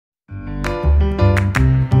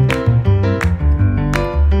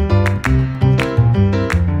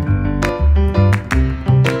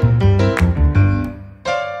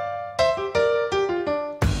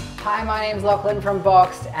Lachlan from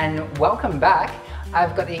Boxed, and welcome back.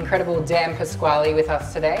 I've got the incredible Dan Pasquali with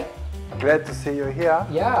us today. Glad to see you here.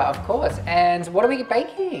 Yeah, of course. And what are we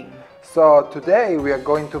baking? So today we are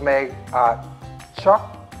going to make a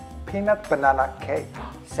Choc Peanut Banana Cake.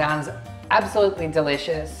 Sounds absolutely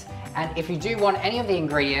delicious. And if you do want any of the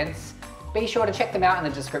ingredients, be sure to check them out in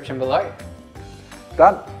the description below.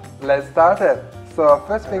 Done. Let's start it. So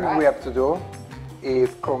first thing we have to do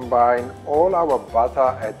is combine all our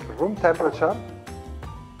butter at room temperature.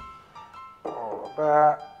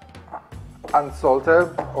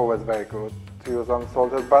 Unsalted, always very good to use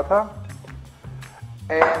unsalted butter.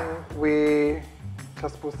 And we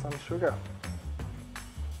just put some sugar.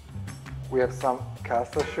 We have some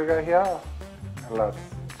caster sugar here. And let's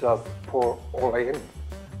just pour all in.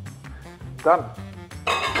 Done.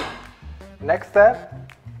 Next step,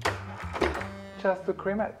 just to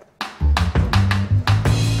cream it.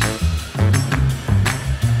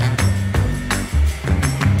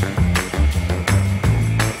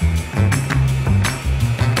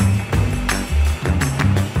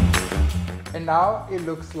 And now it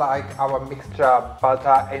looks like our mixture,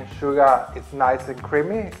 butter and sugar, is nice and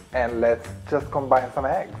creamy. And let's just combine some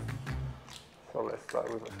eggs. So let's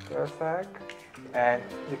start with the first egg, and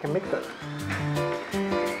you can mix it.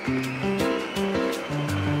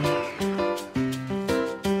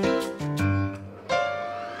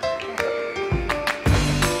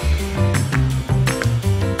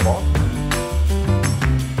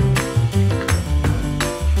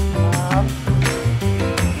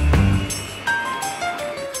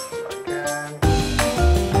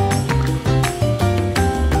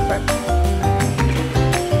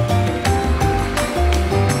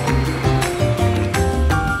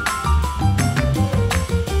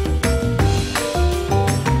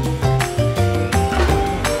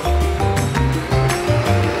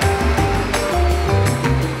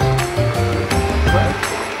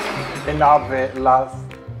 And now the last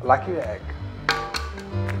lucky egg.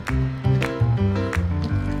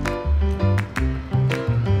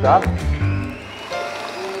 Done.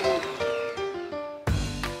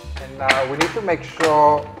 And now we need to make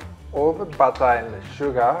sure all the butter and the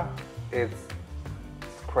sugar is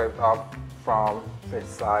scraped up from the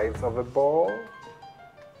sides of the bowl.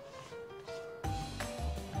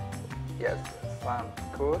 Yes, that sounds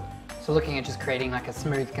good. So looking at just creating like a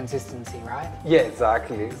smooth consistency, right? Yeah,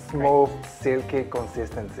 exactly. Smooth, silky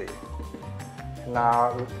consistency.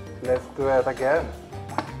 Now let's do it again.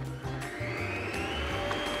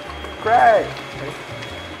 Great!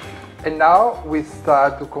 And now we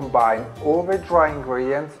start to combine all the dry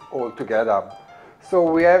ingredients all together. So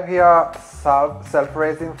we have here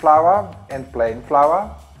self-raising flour and plain flour.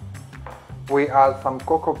 We add some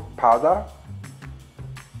cocoa powder.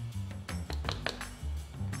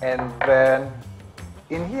 And then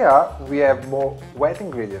in here we have more wet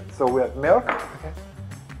ingredients. So we have milk,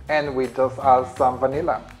 and we just add some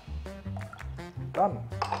vanilla. Done.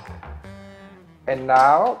 And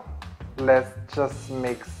now let's just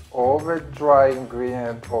mix all the dry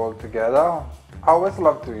ingredients all together. I always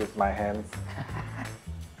love to use my hands.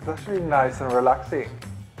 It's actually nice and relaxing.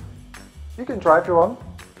 You can try if you want.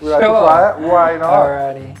 Would you like to try it? Why not?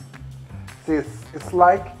 Alrighty. See, it's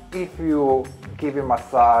like if you give a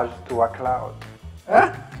massage to a cloud.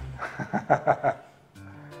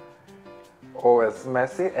 Always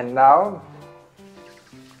messy. And now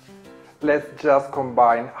let's just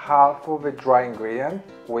combine half of the dry ingredient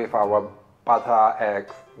with our butter egg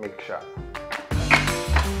mixture.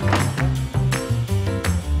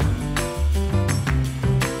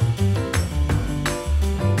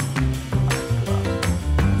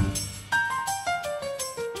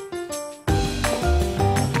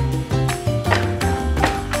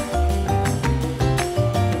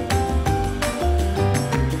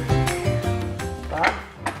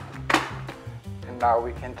 Now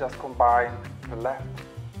we can just combine the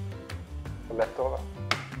leftover.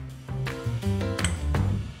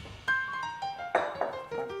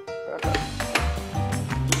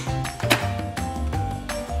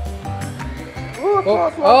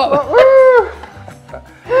 Perfect.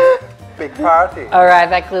 Big party. All right,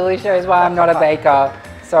 that clearly shows why I'm not a baker.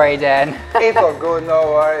 Sorry, Dan. It's all good,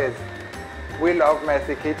 no worries. We love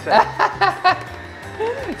messy kitchen.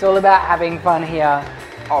 It's all about having fun here.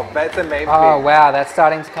 Oh, that's the main thing. Oh wow, that's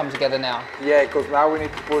starting to come together now. Yeah, because now we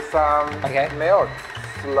need to put some milk.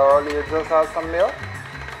 Slowly just add some milk.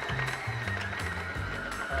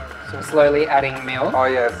 So slowly adding milk. Oh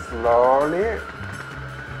yeah, slowly.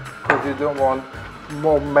 Because you don't want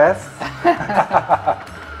more mess.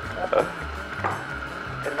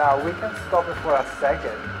 And now we can stop it for a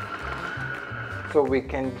second. So we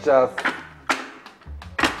can just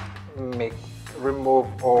mix remove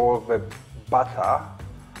all the butter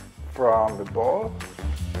from the bowl.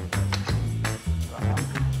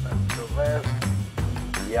 Let's do this.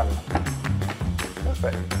 Yum.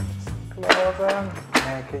 Perfect. Close them.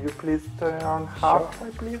 And can you please turn it on halfway,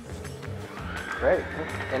 please? Great.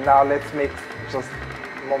 And now let's mix just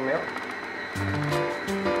more milk.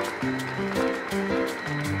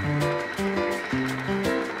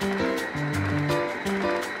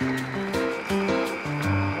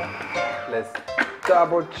 Let's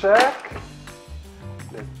double check.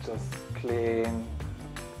 Let's just clean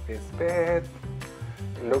this bit.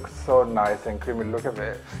 It looks so nice and creamy. Look at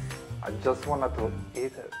it. I just wanted to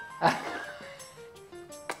eat it.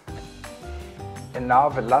 And now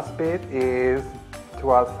the last bit is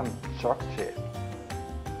to add some chocolate chips.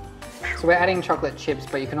 So we're adding chocolate chips,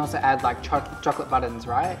 but you can also add like chocolate buttons,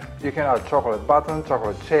 right? You can add chocolate buttons,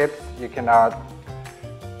 chocolate chips. You can add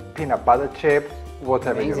peanut butter chips,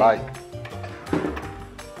 whatever you like.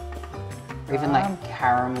 Even like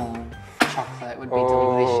caramel chocolate would be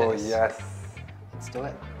delicious. Oh yes. Let's do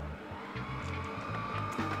it.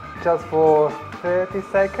 Just for 30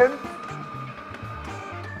 seconds.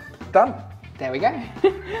 Done. There we go.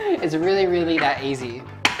 It's really that easy.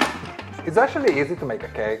 It's actually easy to make a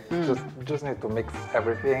cake. Just need to mix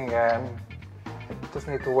everything and just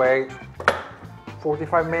need to wait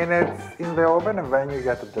 45 minutes in the oven and then you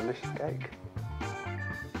get a delicious cake.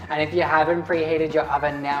 And if you haven't preheated your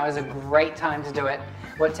oven, now is a great time to do it.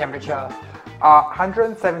 What temperature?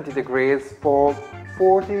 170 degrees for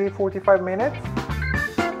 40-45 minutes.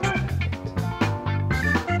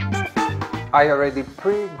 I already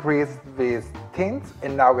pre-greased these tins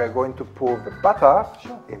and now we are going to pour the butter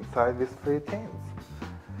inside these 3 tins.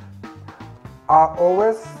 I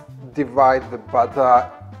always divide the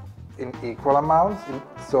butter in equal amounts,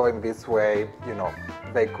 so in this way, you know,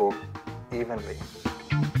 they cook evenly.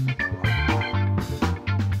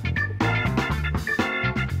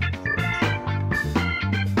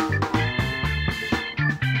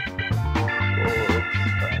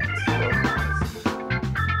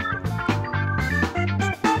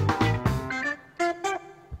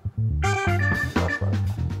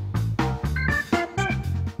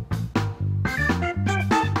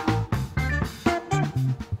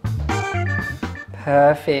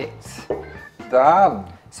 Perfect. Done.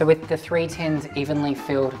 So with the 3 tins evenly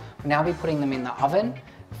filled, we'll now be putting them in the oven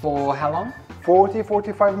for how long?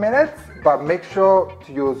 40-45 minutes, but make sure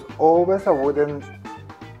to use always a wooden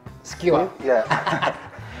skewer. Yeah.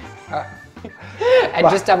 And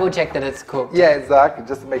just double check that it's cooked. Yeah, exactly.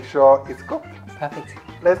 Just make sure it's cooked. Perfect.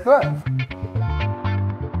 Let's do it.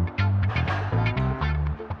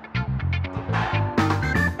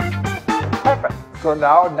 Perfect. So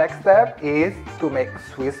now next step is to make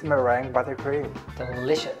Swiss meringue buttercream.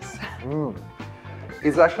 Delicious.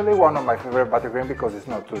 It's actually one of my favorite buttercream because it's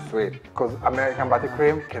not too sweet. Because American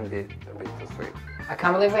buttercream can be a bit too sweet. I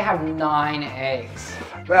can't believe we have 9 eggs.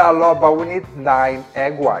 Well, a lot, but we need 9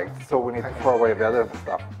 egg whites, so we need to throw away the other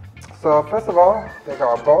stuff. So first of all, take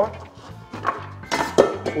our bowl.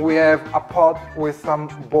 We have a pot with some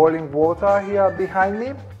boiling water here behind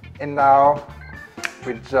me, and now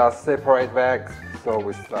we just separate the eggs. So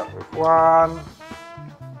we start with 1,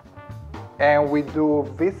 and we do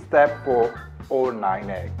this step for all 9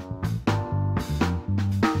 eggs.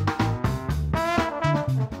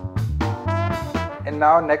 And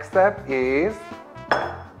now next step is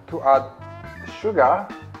to add sugar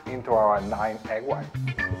into our 9 egg whites.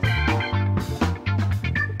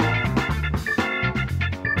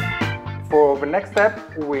 For the next step,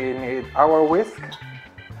 we need our whisk,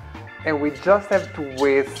 and we just have to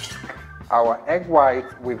whisk our egg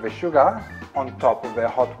white with the sugar on top of the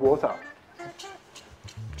hot water.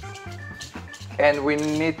 And we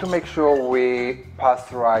need to make sure we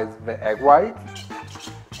pasteurize the egg white.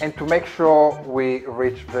 And to make sure we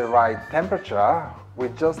reach the right temperature, we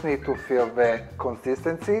just need to feel the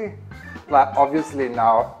consistency. Like obviously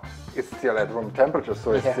now it's still at room temperature,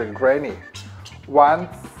 so it's still grainy.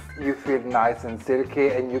 Once you feel nice and silky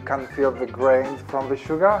and you can feel the grains from the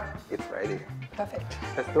sugar, it's ready. Perfect.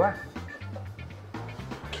 Let's do it.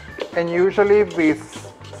 And usually this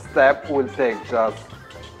step will take just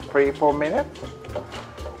 3-4 minutes.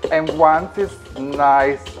 And once it's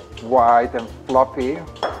nice, white and fluffy,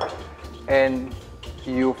 and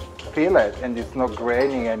you feel it and it's not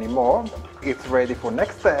grainy anymore, it's ready for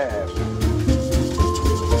next step.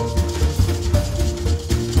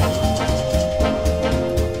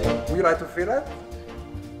 Would you like to feel it?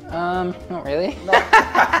 Not really. No.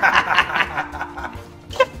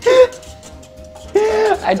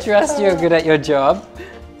 I trust you're good at your job.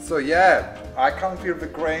 So yeah, I can't feel the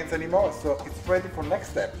grains anymore, so it's ready for next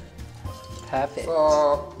step. Perfect.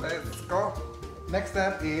 So let's go. Next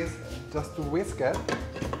step is just to whisk it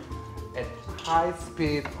at high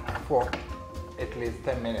speed for at least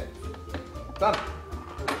 10 minutes. Done.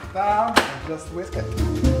 Put it down and just whisk it.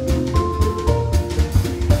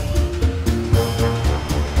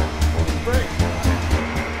 Great.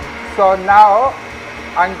 So now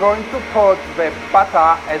I'm going to put the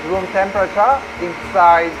butter at room temperature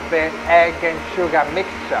inside the egg and sugar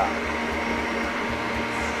mixture.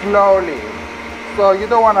 Slowly. So you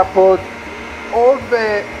don't want to put all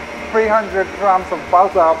the 300 grams of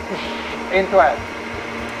butter into it.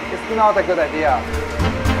 It's not a good idea.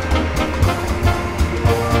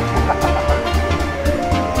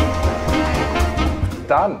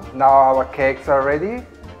 Done. Now our cakes are ready.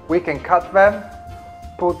 We can cut them.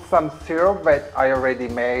 Put some syrup that I already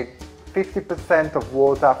made, 50% of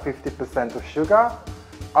water, 50% of sugar.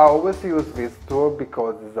 I always use this tool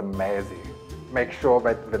because it's amazing. Make sure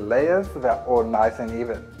that the layers, they're all nice and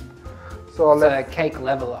even. So let's... a cake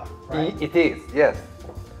leveler, right? It is, yes.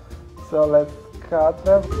 So let's cut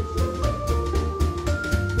them.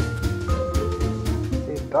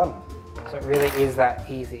 It's done. So it really is that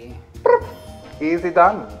easy. Easy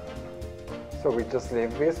done. So we just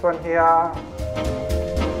leave this one here.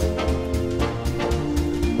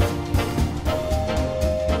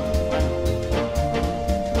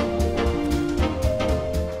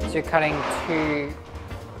 So you're cutting 2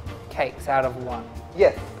 cakes out of 1?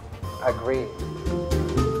 Yes, agree.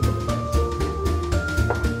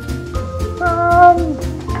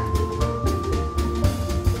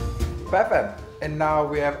 Perfect. And now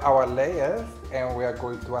we have our layers and we are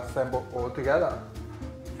going to assemble all together.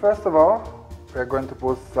 First of all, we are going to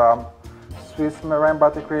put some Swiss meringue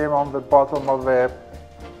buttercream on the bottom of the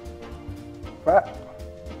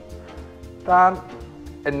done.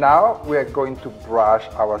 And now we are going to brush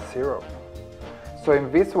our syrup. So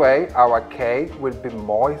in this way, our cake will be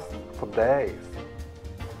moist for days.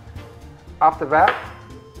 After that,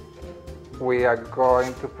 we are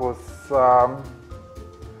going to put some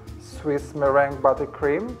Swiss meringue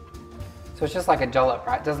buttercream. So it's just like a dollop,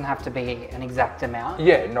 right? It doesn't have to be an exact amount?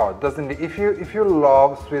 Yeah, no, it doesn't. If you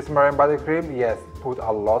love Swiss meringue buttercream, yes, put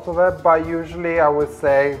a lot of it, but usually I would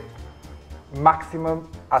say maximum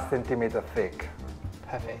a centimeter thick.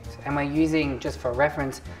 Perfect. And we're using, just for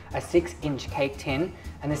reference, a 6-inch cake tin,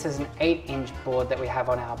 and this is an 8-inch board that we have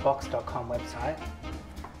on our box.com website.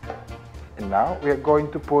 And now we are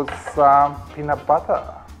going to put some peanut butter.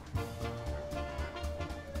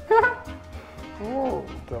 Oh,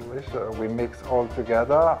 delicious. We mix all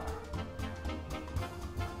together.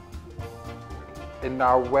 And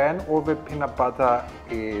now when all the peanut butter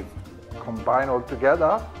is combined all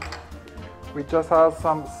together, we just add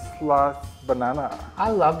some sliced banana. I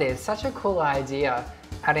love this. Such a cool idea,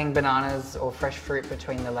 adding bananas or fresh fruit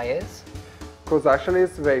between the layers. Because actually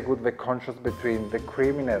it's very good, the contrast between the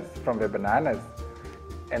creaminess from the bananas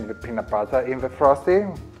and the peanut butter in the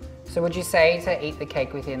frosting. So would you say to eat the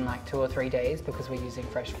cake within like 2 or 3 days because we're using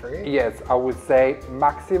fresh fruit? Yes, I would say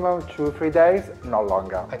maximum 2 or 3 days, no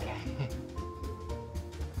longer. Okay.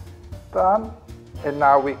 Done. And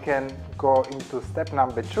now we can go into step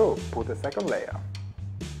number 2, put a second layer.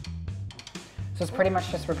 So it's pretty much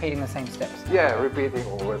just repeating the same steps. Yeah, repeating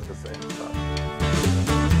always the same stuff.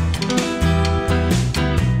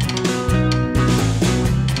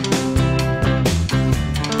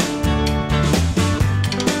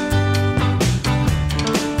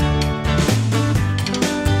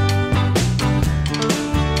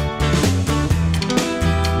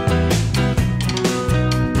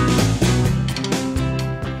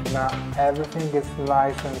 Now everything is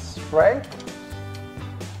nice and straight.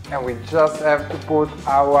 And we just have to put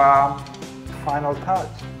our final touch,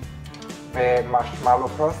 the marshmallow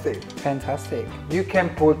frosting. Fantastic. You can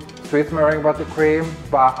put Swiss meringue buttercream,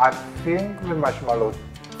 but I think the marshmallow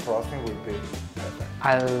frosting will be perfect.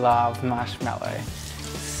 I love marshmallow.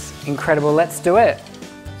 It's incredible. Let's do it.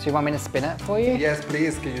 So you want me to spin it for you? Yes,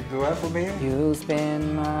 please. Can you do it for me? You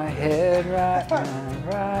spin my head right,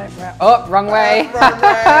 right. Oh, wrong way. Wrong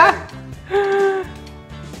way.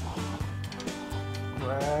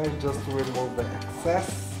 Just to remove the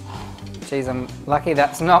excess. Jeez, I'm lucky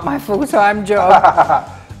that's not my full-time job.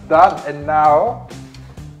 Done. And now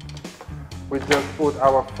we just put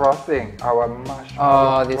our frosting, our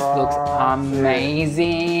marshmallow. Oh, this looks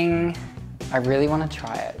amazing. I really want to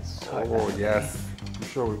try it. So badly. Yes, I'm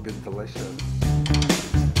sure it will be delicious.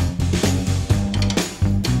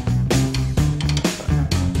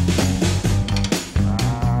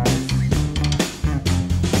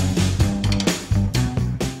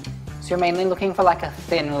 So you're mainly looking for like a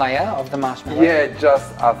thin layer of the marshmallow? Yeah,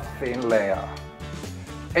 just a thin layer.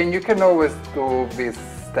 And you can always do this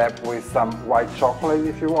step with some white chocolate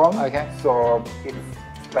if you want. Okay. So it's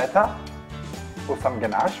better. Put some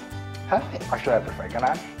ganache. Perfect. Actually, I prefer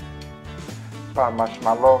ganache. But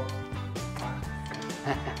marshmallow.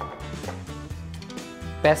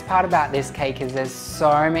 Best part about this cake is there's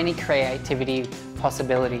so many creativity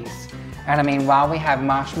possibilities. And I mean, while we have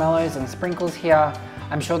marshmallows and sprinkles here,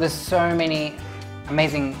 I'm sure there's so many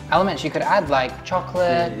amazing elements you could add, like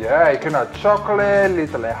chocolate. Yeah, you can add chocolate,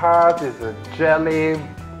 little heart, it's a jelly,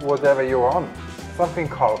 whatever you want. Something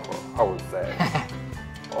colorful, I would say.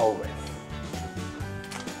 Always.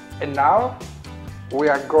 And now we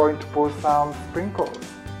are going to put some sprinkles.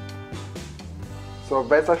 So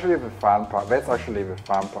that's actually the fun part.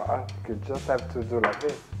 You just have to do like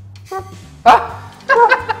this.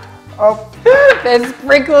 Oh. There's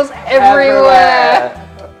sprinkles everywhere.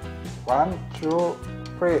 1, 2,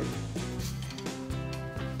 3.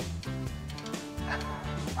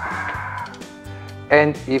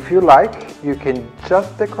 And if you like, you can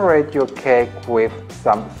just decorate your cake with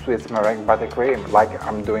some Swiss meringue buttercream, like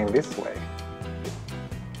I'm doing this way.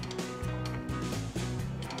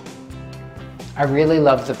 I really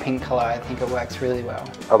love the pink color. I think it works really well.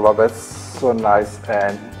 I love it. So nice,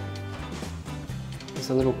 and There's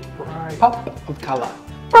a little pop of color.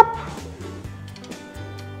 pop.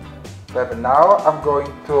 But now I'm going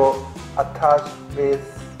to attach these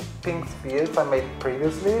pink spears I made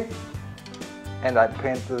previously, and I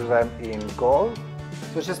painted them in gold.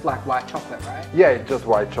 So it's just like white chocolate, right? Yeah, it's just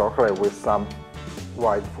white chocolate with some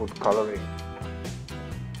white food coloring.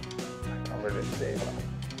 I can't really say that.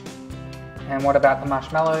 And what about the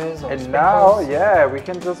marshmallows or And sprinkles? now, yeah, we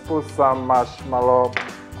can just put some marshmallow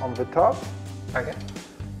on the top, Okay.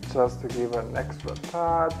 just to give an extra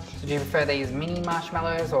touch. So do you prefer these mini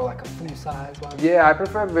marshmallows or like a full size one? Yeah, I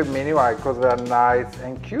prefer the mini one because they're nice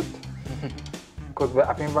and cute. Because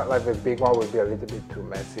I think like the big one would be a little bit too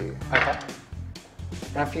messy. Okay.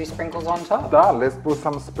 And a few sprinkles on top. Done. Let's put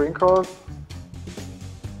some sprinkles.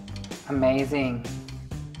 Amazing.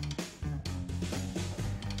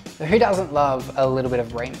 So who doesn't love a little bit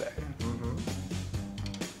of rainbow?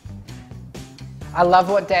 I love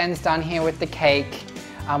what Dan's done here with the cake.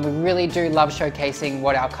 We really do love showcasing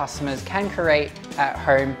what our customers can create at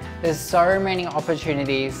home. There's so many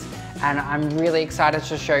opportunities, and I'm really excited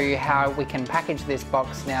to show you how we can package this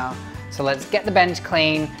box now. So let's get the bench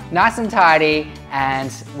clean, nice and tidy,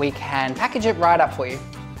 and we can package it right up for you.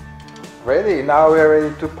 Ready. Now we're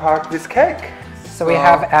ready to pack this cake. So we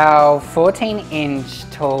have our 14-inch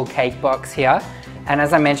tall cake box here, and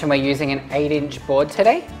as I mentioned, we're using an 8-inch board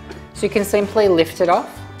today. So you can simply lift it off,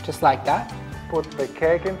 just like that. Put the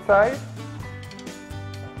cake inside.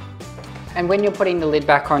 And when you're putting the lid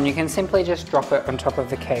back on, you can simply just drop it on top of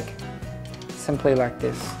the cake. Simply like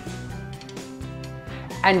this.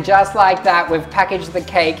 And just like that, we've packaged the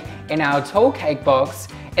cake in our tall cake box.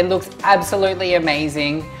 It looks absolutely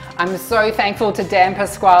amazing. I'm so thankful to Dan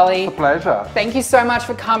Pasquali. A pleasure. Thank you so much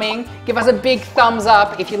for coming. Give us a big thumbs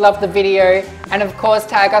up if you loved the video. And of course,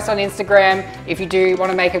 tag us on Instagram if you do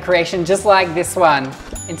want to make a creation just like this one.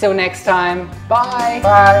 Until next time, bye.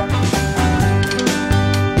 Bye.